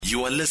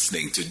You are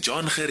listening to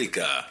John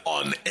Gericka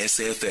on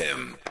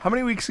SFM. How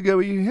many weeks ago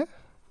were you here?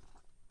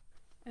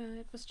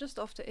 It was just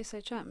after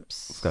SA Champs.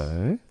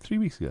 So, 3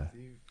 weeks ago.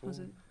 Was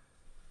it?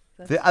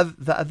 The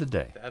other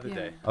day. The other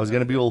day. I was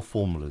going to be all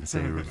formal and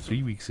say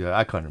 3 weeks ago.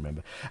 I can't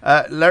remember.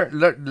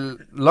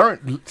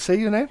 Lauren, say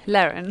your name?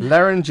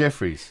 Lauren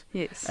Jeffries.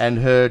 Yes. And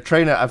her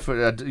trainer,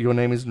 your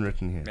name isn't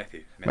written here.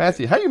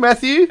 Matthew. How are you,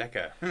 Matthew?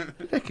 Lekker.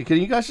 Lekker.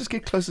 Can you guys just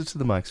get closer to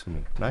the mics for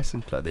me? Nice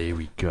and close. There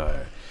we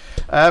go.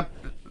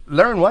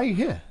 Lauren, why are you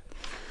here?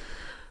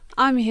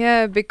 I'm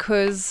here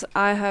because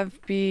I have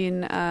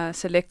been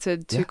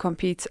selected to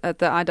compete at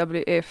the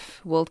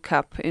IWF World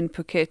Cup in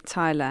Phuket,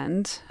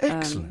 Thailand,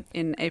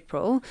 in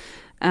April.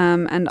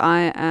 And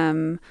I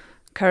am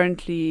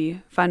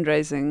currently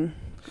fundraising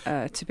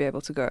to be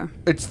able to go.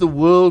 It's the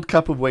World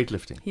Cup of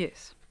Weightlifting.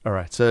 Yes. All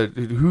right. So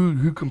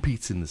who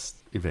competes in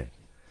this event?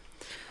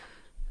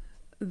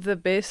 The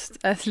best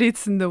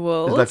athletes in the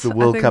world. It's like the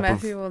World Cup I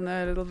think Matthew will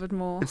know a little bit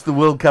more. It's the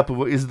World Cup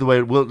of, is it the way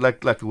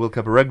like the World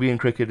Cup of rugby and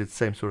cricket? It's the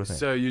same sort of thing.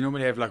 So you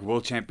normally have like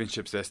World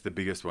Championships, that's the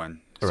biggest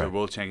one. So Right.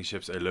 World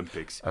Championships,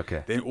 Olympics.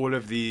 Okay. Then all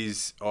of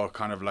these are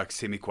kind of like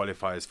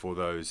semi-qualifiers for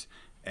those.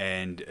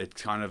 And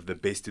it's kind of the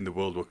best in the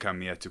world will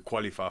come here to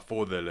qualify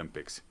for the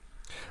Olympics.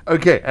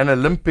 Okay, an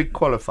Olympic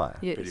qualifier.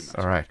 Yes. Pretty much.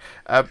 All right.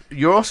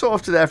 You're also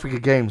off to the Africa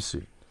Games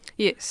soon.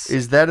 Yes.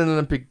 Is that an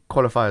Olympic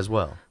qualifier as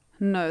well?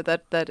 No,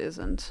 that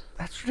isn't.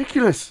 That's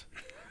ridiculous.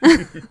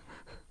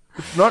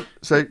 It's not.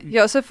 So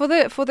Yeah, so for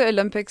the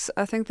Olympics,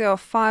 I think there are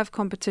 5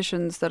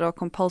 competitions that are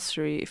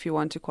compulsory if you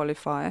want to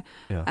qualify,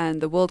 Yeah.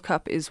 and the World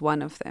Cup is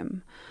one of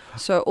them.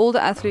 So all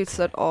the athletes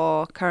that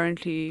are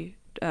currently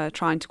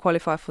trying to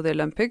qualify for the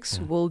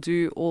Olympics will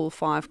do all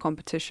 5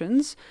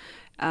 competitions,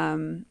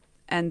 and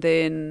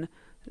then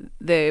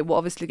they will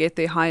obviously get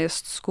their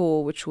highest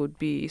score, which would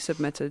be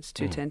submitted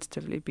to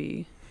tentatively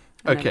be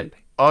an okay. Olympic.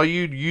 Are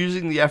you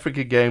using the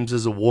Africa Games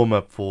as a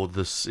warm-up for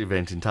this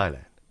event in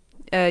Thailand?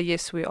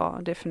 Yes, we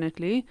are,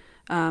 definitely.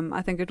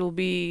 I think it will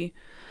be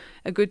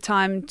a good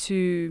time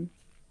to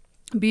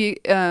be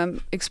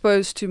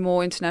exposed to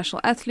more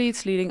international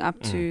athletes leading up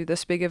to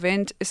this big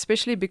event,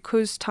 especially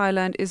because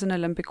Thailand is an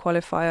Olympic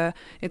qualifier.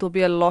 It will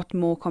be a lot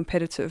more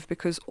competitive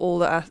because all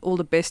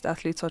the best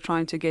athletes are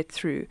trying to get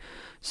through.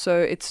 So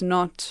it's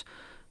not...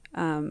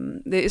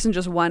 there isn't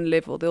just one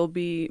level. There will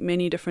be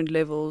many different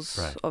levels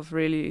of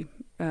really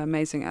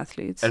amazing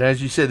athletes. And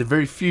as you said, the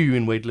very few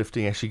in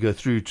weightlifting actually go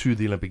through to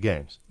the Olympic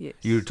Games. Yes.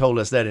 You told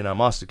us that in our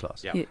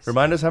masterclass. Yeah. Yes.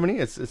 Remind us how many?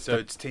 It's So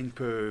it's 10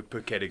 per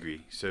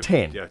category. So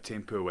 10? Yeah,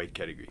 10 per weight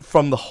category.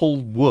 from the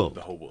whole world.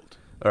 The whole world.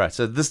 All right,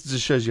 so this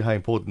just shows you how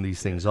important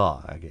these things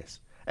are, I guess,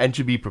 and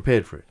to be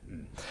prepared for it.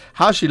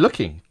 How's she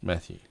looking,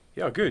 Matthew?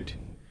 Yeah, good.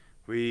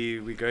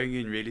 We're going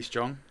in really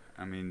strong.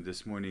 I mean,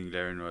 this morning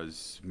Lauren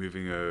was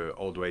moving her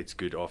old weights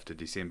good after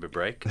December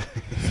break.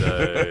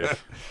 So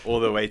all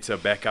the weights are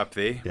back up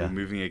there. Yeah. We're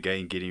moving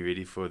again, getting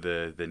ready for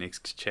the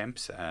next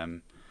champs.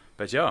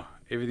 But yeah,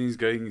 everything's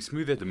going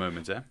smooth at the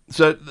moment.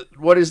 So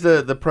what is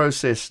the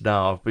process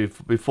now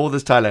before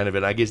this Thailand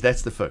event? I guess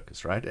that's the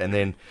focus, right? And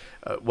then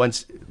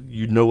once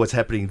you know what's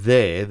happening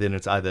there, then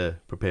it's either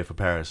prepare for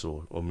Paris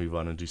or move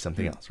on and do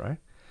something else, right?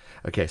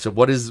 Okay, so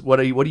what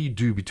do you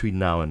do between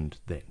now and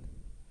then?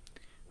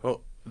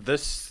 Well,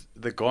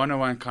 the Ghana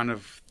one kind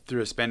of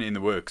threw a spanner in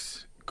the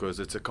works because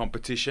it's a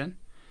competition,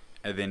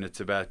 and then it's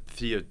about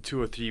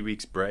 2 or 3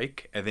 weeks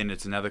break, and then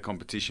it's another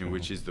competition,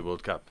 which is the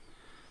World Cup.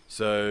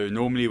 So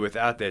normally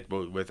without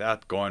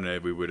Ghana,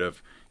 we would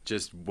have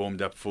just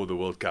warmed up for the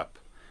World Cup.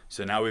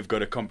 So now we've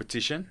got a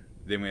competition.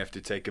 Then we have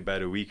to take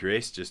about a week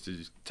rest just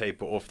to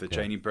taper off the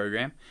training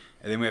program,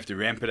 and then we have to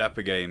ramp it up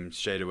again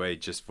straight away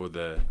just for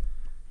the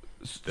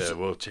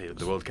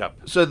World Cup.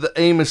 So the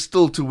aim is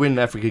still to win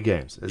Africa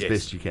Games as Yes,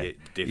 best you can. yeah,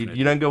 definitely.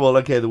 You don't go, well,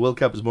 okay, the World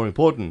Cup is more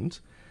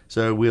important,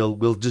 so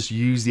we'll just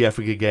use the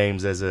Africa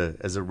Games as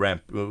a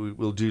ramp.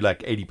 We'll do like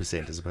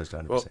 80% as opposed to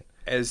 100%. Well,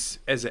 as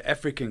an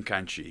African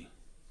country,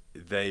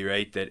 they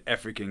rate that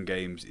African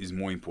Games is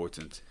more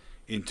important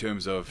in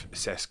terms of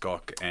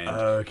SASCOC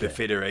and the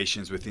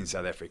federations within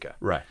South Africa.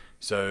 Right.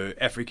 So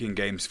African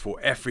Games for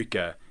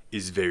Africa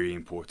is very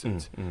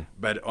important.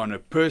 But on a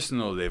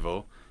personal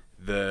level,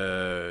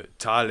 the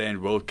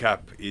Thailand World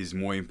Cup is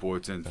more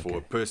important for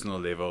a personal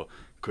level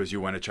because you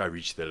want to try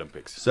reach the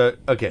Olympics. So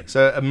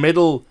a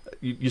medal,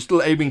 you're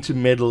still aiming to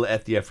medal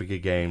at the Africa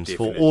Games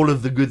Definitely. for all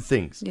of the good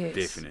things. Yes.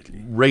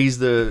 Definitely. Raise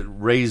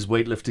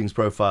weightlifting's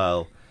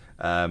profile,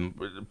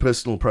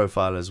 personal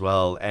profile as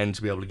well, and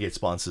to be able to get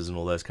sponsors and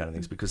all those kind of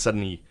things, because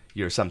suddenly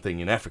you're something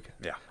in Africa.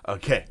 Yeah.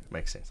 Okay,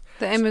 makes sense.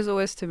 The aim is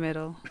always to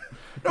medal.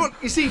 No,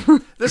 you see,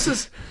 this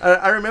is.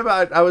 I remember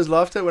I was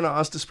laughed at when I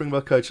asked a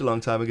Springbok coach a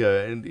long time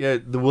ago, and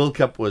the World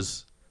Cup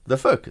was the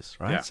focus,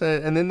 right? Yeah. So,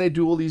 and then they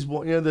do all these,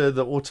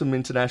 the autumn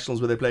internationals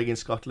where they play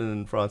against Scotland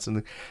and France,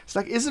 and it's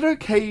like, is it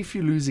okay if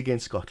you lose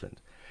against Scotland?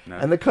 No.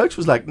 And the coach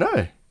was like,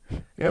 no,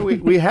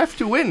 we have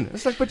to win.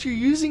 It's like, but you're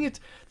using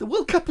it. The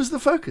World Cup is the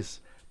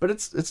focus, but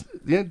it's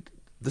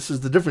this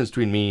is the difference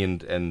between me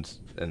and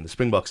the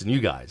Springboks and you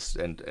guys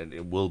and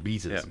world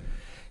beaters. Yeah.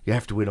 You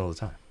have to win all the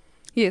time.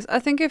 Yes, I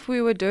think if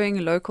we were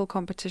doing local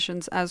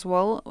competitions as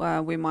well,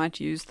 we might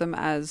use them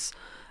as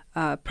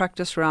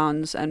practice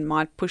rounds and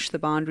might push the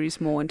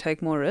boundaries more and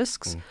take more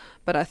risks.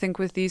 But I think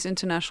with these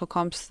international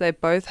comps, they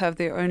both have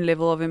their own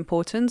level of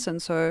importance.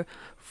 And so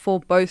for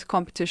both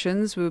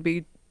competitions, we'll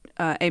be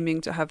aiming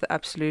to have the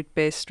absolute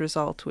best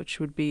result, which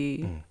would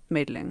be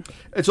medaling.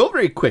 It's all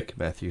very quick,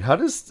 Matthew. How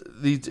does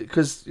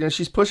because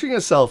she's pushing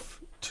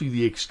herself to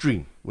the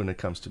extreme when it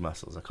comes to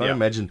muscles. I can't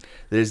imagine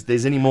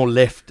there's any more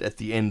left at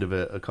the end of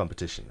a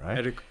competition,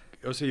 right?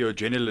 Also, your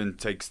adrenaline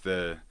takes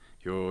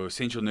your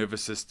central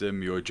nervous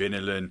system, your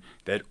adrenaline,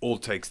 that all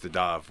takes the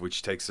dive,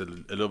 which takes a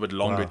little bit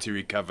longer to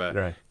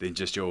recover than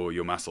just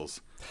your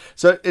muscles.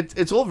 So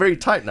it's all very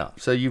tight now.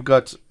 So you've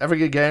got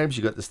Africa Games,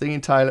 you've got this thing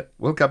in Thailand,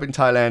 World Cup in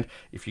Thailand.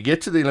 If you get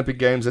to the Olympic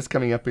Games, that's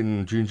coming up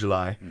in June,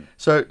 July.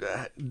 So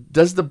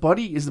is the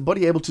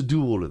body able to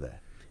do all of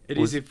that? It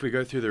is if we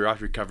go through the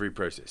right recovery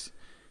process.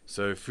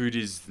 So food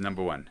is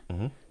number one.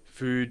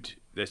 Food,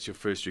 that's your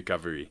first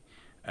recovery.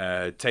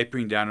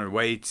 Tapering down on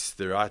weights,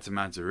 the right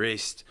amount of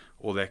rest,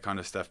 all that kind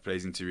of stuff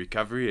plays into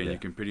recovery, and you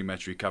can pretty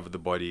much recover the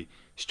body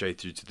straight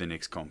through to the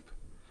next comp.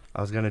 I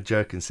was going to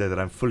joke and say that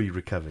I'm fully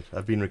recovered.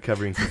 I've been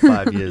recovering for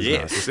 5 years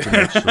now. Just to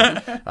make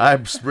sure.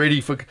 I'm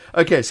ready for.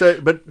 Okay, so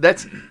but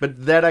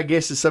that I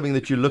guess is something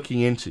that you're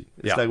looking into.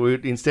 It's like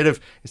instead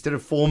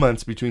of 4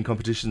 months between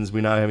competitions,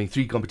 we're now having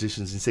 3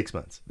 competitions in 6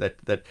 months. That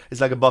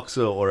it's like a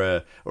boxer or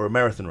a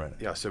marathon runner.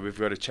 Yeah, so we've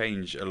got to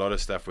change a lot of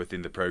stuff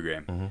within the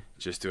program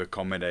just to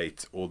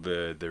accommodate all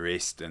the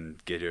rest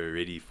and get her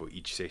ready for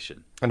each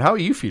session. And how are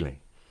you feeling?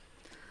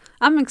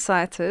 I'm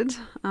excited.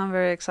 I'm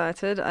very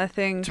excited. I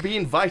think to be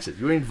invited.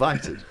 You're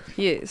invited.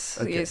 Yes.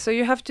 Okay. Yes. So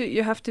you have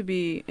to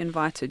be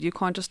invited. You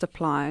can't just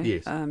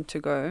apply to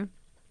go.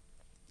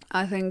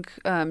 I think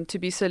to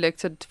be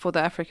selected for the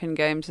African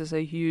Games is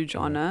a huge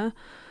honor.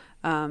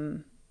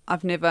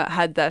 I've never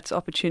had that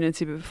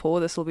opportunity before.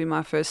 This will be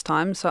my first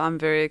time, so I'm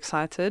very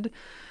excited.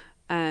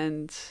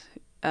 And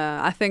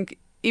I think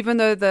even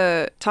though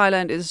the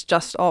Thailand is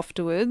just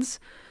afterwards,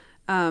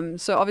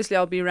 so obviously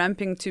I'll be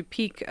ramping to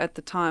peak at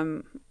the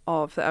time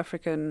of the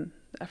African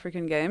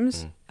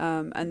Games,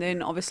 and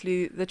then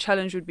obviously the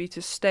challenge would be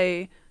to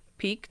stay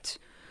peaked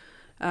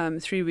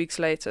 3 weeks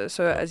later.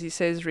 So as he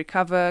says,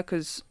 recover,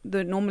 because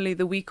normally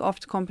the week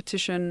after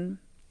competition,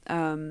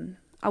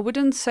 I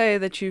wouldn't say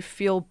that you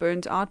feel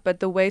burnt out, but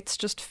the weights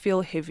just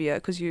feel heavier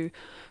because you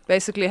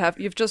basically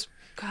you've just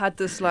had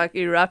this like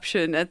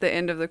eruption at the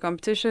end of the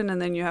competition,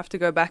 and then you have to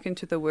go back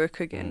into the work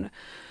again.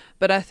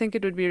 But I think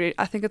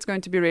I think it's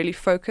going to be really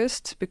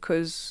focused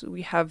because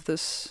we have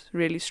this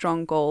really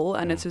strong goal,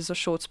 and it is a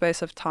short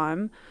space of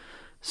time.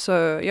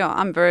 So yeah,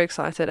 I'm very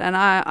excited, and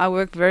I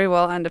work very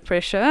well under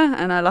pressure,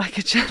 and I like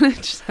a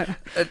challenge. So.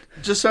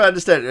 Just so I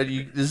understand,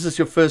 this is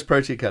your first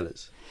Protea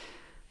colours.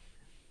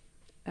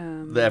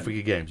 The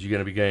Africa Games. You're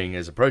going to be going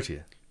as a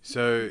Protea.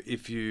 So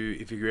if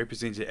you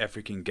represent the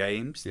African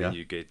Games, then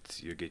you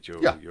get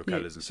your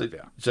colours and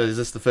stuff. So is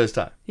this the first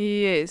time?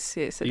 Yes,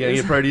 it You're going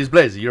to get Protea's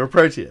blazer. You're a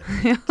Protea.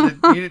 So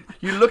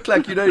you look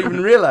like you don't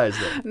even realise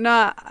that.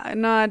 No,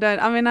 I don't.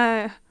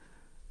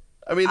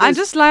 I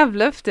just love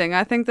lifting.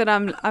 I think that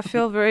I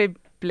feel very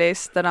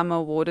blessed that I'm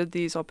awarded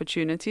these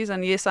opportunities,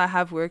 and yes, I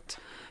have worked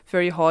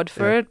very hard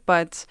for it,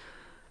 but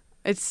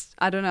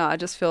I don't know. I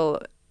just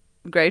feel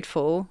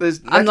grateful.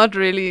 I'm not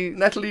really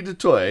Natalie du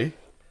Toit,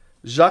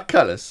 Jacques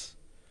Callis,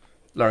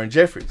 Lauren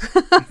Jeffries.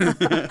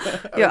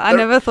 I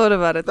never thought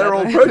about it. They're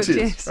all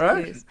Proteas,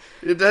 right? Yes.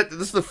 This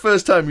is the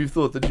first time you've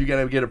thought that you're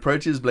going to get a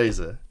Protea's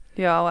blazer.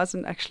 Yeah, I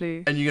wasn't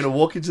actually. And you're going to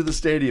walk into the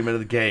stadium at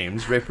the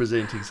games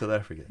representing South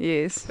Africa.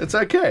 Yes. It's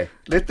okay.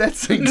 Let that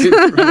sink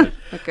in.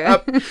 Okay.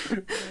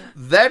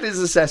 That is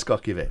a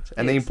SASCOC event.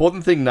 And the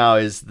important thing now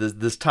is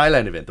this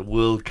Thailand event, the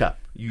World Cup.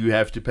 You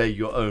have to pay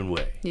your own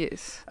way.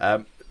 Yes.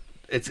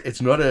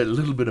 It's not a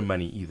little bit of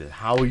money either.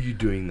 How are you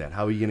doing that?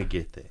 How are you going to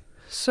get there?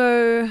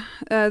 So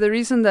one of the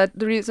reasons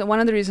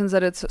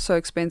that it's so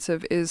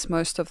expensive is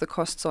most of the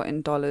costs are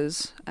in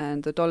dollars,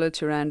 and the dollar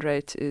to rand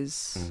rate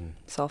is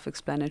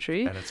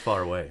self-explanatory. And it's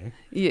far away.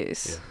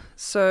 Yes. Yeah.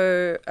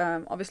 So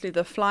obviously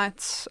the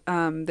flights,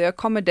 the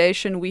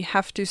accommodation, we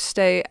have to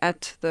stay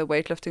at the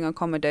weightlifting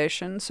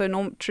accommodation.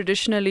 So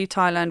traditionally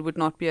Thailand would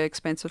not be an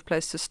expensive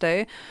place to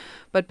stay,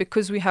 but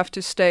because we have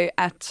to stay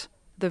at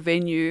the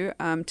venue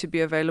to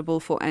be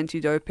available for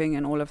anti-doping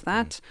and all of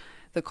that,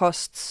 the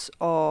costs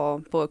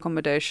for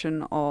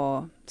accommodation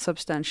are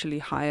substantially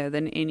higher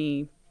than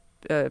any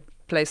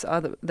place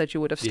that you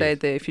would have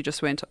stayed there if you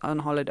just went on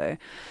holiday.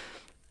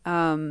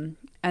 And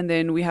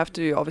then we have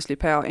to obviously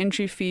pay our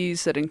entry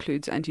fees. That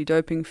includes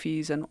anti-doping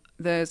fees, and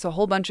there's a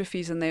whole bunch of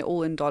fees, and they're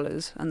all in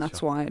dollars, and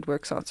that's why it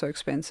works out so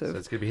expensive. So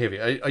it's going to be heavy.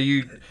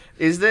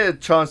 Is there a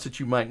chance that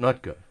you might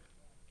not go?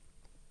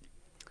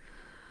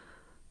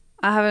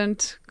 I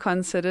haven't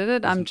considered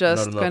it. I'm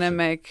just going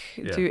to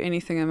do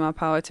anything in my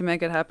power to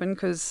make it happen,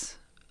 because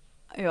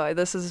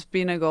this has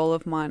been a goal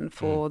of mine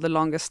for the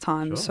longest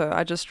time. Sure. So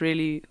I just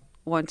really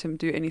want to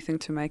do anything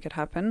to make it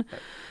happen.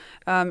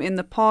 In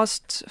the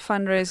past,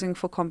 fundraising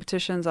for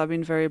competitions, I've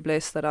been very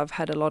blessed that I've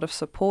had a lot of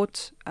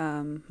support.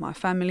 My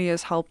family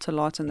has helped a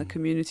lot, and the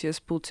community has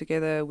pulled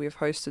together. We've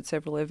hosted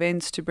several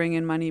events to bring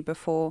in money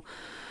before.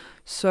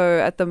 So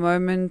at the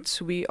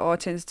moment, we are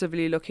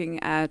tentatively looking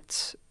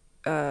at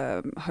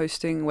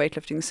hosting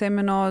weightlifting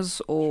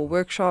seminars or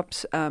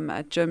workshops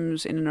at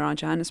gyms in and around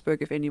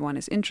Johannesburg if anyone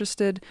is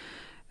interested,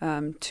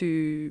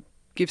 to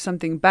give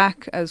something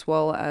back as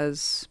well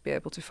as be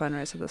able to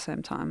fundraise at the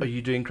same time. Are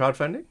you doing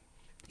crowdfunding?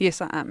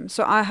 Yes, I am.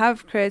 So I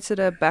have created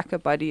a Back a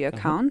Buddy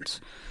account.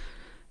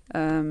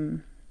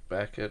 Give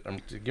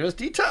us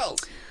details.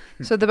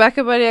 So the Back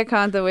a Buddy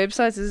account, the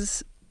website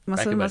is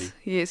Back a Buddy.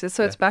 Yes,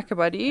 it's Back a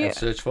Buddy. And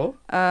search for?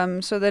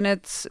 So then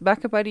it's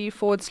Back a Buddy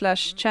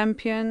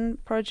 /champion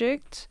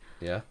project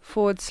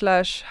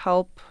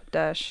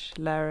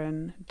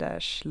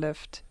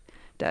 /help-Laren-lift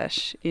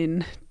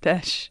 -in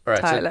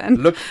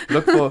Thailand.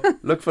 So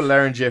look for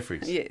Laren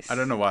Jeffries. Yes. I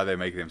don't know why they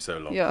make them so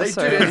long. Yeah, They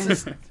sorry. do. It's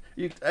just,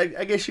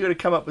 I guess you got to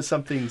come up with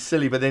something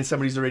silly, but then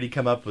somebody's already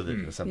come up with it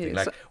or something Yeah,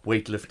 like so-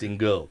 weightlifting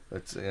girl.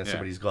 It's,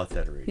 somebody's got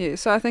that already. Yeah,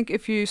 so I think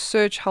if you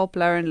search Help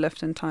Laren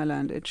Lift in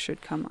Thailand, it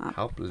should come up.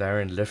 Help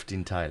Laren lift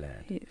in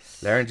Thailand.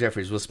 Yes. Laren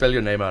Jeffries. We'll spell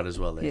your name out as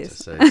well later. Yes.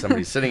 So if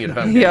somebody's sitting at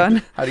home. Yeah.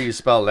 Going, how do you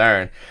spell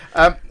Laren?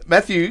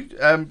 Matthew,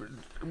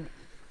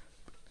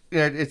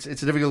 it's a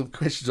difficult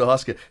question to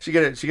ask her. She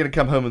gonna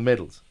come home with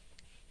medals.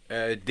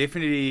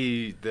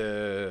 Definitely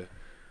the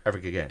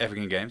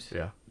African Games.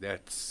 Yeah.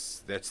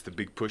 That's the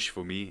big push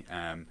for me,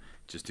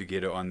 just to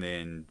get her on there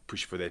and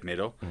push for that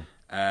medal.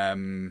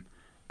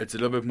 It's a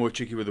little bit more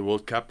tricky with the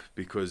World Cup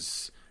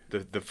because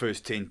the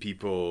first 10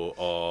 people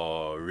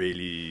are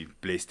really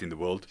blessed in the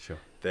world. Sure.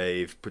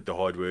 They've put the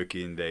hard work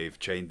in. They've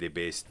trained their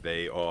best.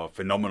 They are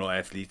phenomenal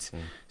athletes.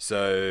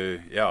 So,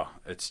 yeah,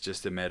 it's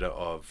just a matter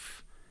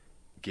of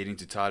getting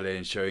to Thailand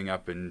and showing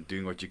up and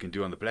doing what you can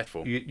do on the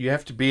platform. You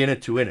have to be in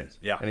it to win it.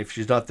 Yeah. And if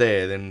she's not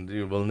there, then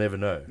you will never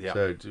know. Yeah.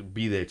 So to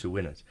be there to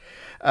win it.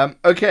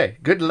 Okay.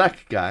 Good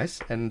luck,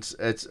 guys. And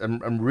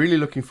I'm really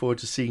looking forward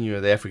to seeing you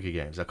at the Africa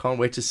Games. I can't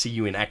wait to see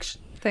you in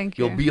action. Thank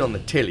you. You'll be on the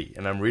telly,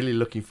 and I'm really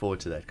looking forward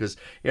to that because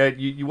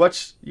you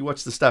watch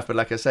the stuff, but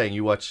like I was saying,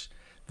 you watch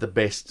the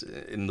best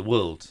in the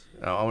world.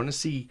 I want to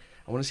see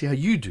how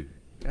you do.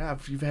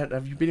 Have you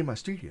been in my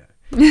studio?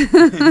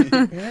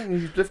 Yeah,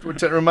 you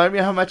remind me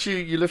how much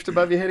you lift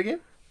above your head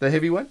again? The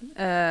heavy one?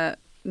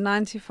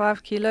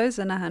 95 kilos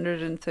and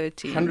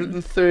 113.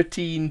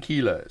 113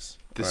 kilos.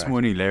 This Right.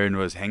 morning, Laren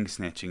was hang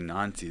snatching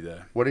 90,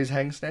 though, What is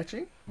hang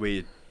snatching?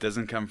 where it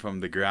doesn't come from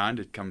the ground,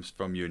 it comes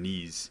from your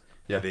knees.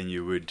 Yeah. And then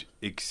you would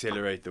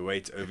accelerate the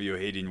weight over your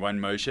head in one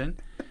motion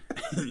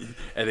and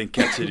then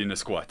catch it in a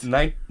squat.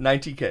 90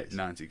 kgs.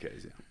 90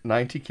 kgs, yeah.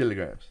 90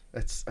 kilograms.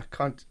 I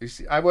can't. You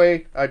see, I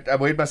weighed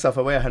myself.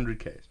 I weigh 100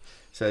 kgs.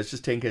 So it's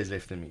just 10 kgs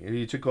left than me. If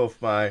you took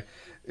off my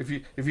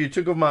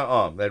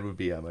arm, that would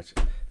be how much.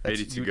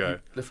 Ready to go.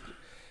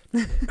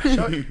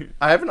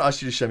 I haven't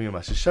asked you to show me your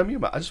muscles. Show me your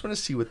muscles. I just want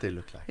to see what they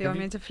look like. You want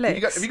me to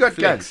flex? Have you got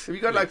Flex. guns? Have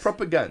you got like Flex.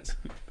 proper guns?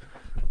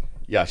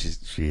 Yeah,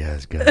 she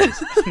has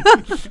guns.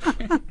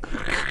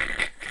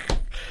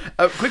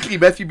 Quickly,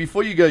 Matthew,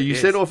 before you go, you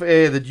Yes. said off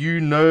air that you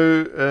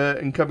know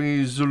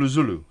Nkabi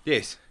Zulu.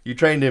 Yes. You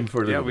trained him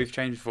for a Yeah, little bit. we've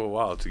trained for a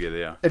while together,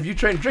 yeah. Have you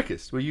trained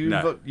Drickus? Were you?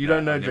 No, You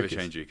don't know I've never Drickus?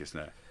 trained Drickus,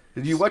 no.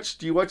 Do you watch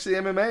the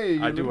MMA? Are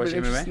you I a do little watch bit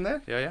interested in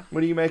MMA. that? Yeah, yeah.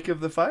 What do you make of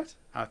the fight?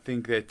 I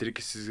think that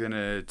Drickus is going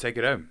to take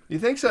it home. You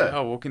think so?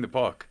 I'll walk in the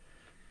park.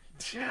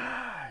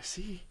 Yeah,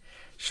 see.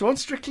 Sean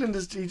Strickland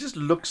he just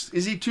looks.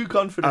 Is he too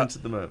confident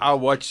at the moment? I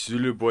watched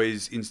Zulu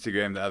Boy's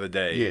Instagram the other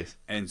day. Yes.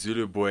 And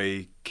Zulu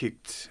Boy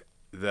kicked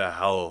the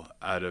hell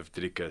out of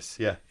Drickus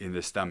Yeah. in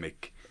the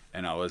stomach.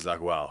 And I was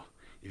like, wow,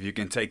 if you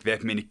can take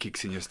that many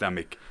kicks in your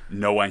stomach,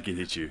 no one can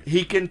hit you.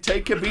 He can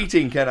take a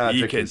beating, can I?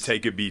 He can Drickus?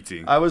 take a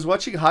beating. I was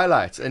watching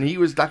highlights, and he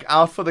was like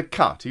out for the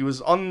count. He was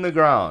on the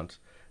ground.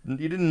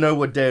 He didn't know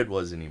what day it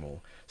was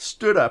anymore.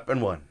 Stood up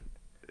and won.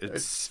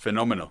 It's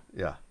phenomenal.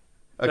 Yeah.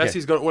 Plus, Okay.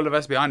 he's got all of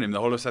us behind him, the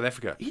whole of South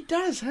Africa. He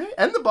does, hey?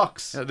 And the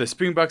box. The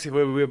Springboks, if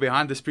we were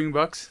behind the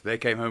Springboks, they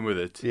came home with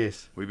it.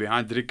 Yes. We're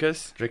behind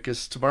Drickus.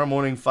 Drickus tomorrow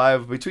morning,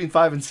 between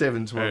 5 and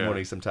 7 tomorrow Yeah.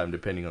 morning sometime,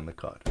 depending on the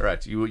card. All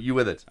right, you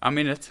with it. I'm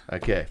in it.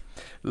 Okay.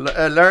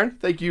 Lauren,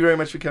 thank you very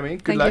much for coming.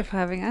 Good Thank luck. you for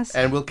having us.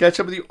 And we'll catch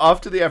up with you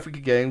after the Africa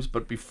Games,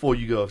 but before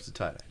you go off to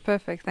Thailand.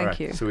 Perfect. All Thank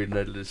right, you. So we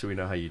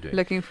know how you're doing.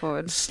 Looking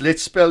forward.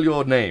 Let's spell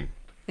your name.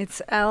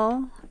 It's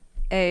LARYNE.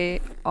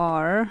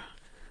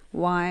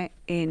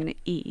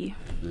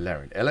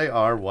 Lauren.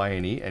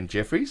 Laryne. And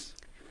Jeffries?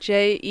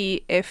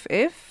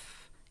 JEFFERIES.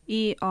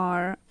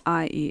 All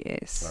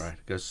right.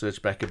 Go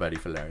search Back a Buddy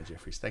for Lauren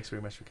Jeffries. Thanks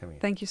very much for coming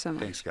in. Thank you so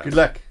much. Thanks, guys. Good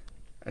luck.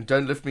 And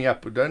don't lift me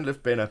up. Don't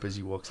lift Ben up as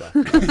he walks out.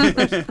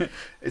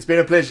 It's been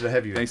a pleasure to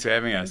have you. Thanks for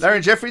having us.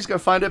 Lauren Jeffries, go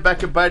find her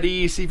Back a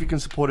Buddy. See if you can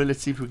support her.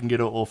 Let's see if we can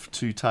get her off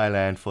to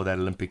Thailand for that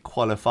Olympic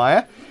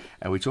qualifier.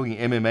 And we're talking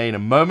MMA in a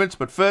moment.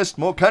 But first,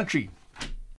 more country.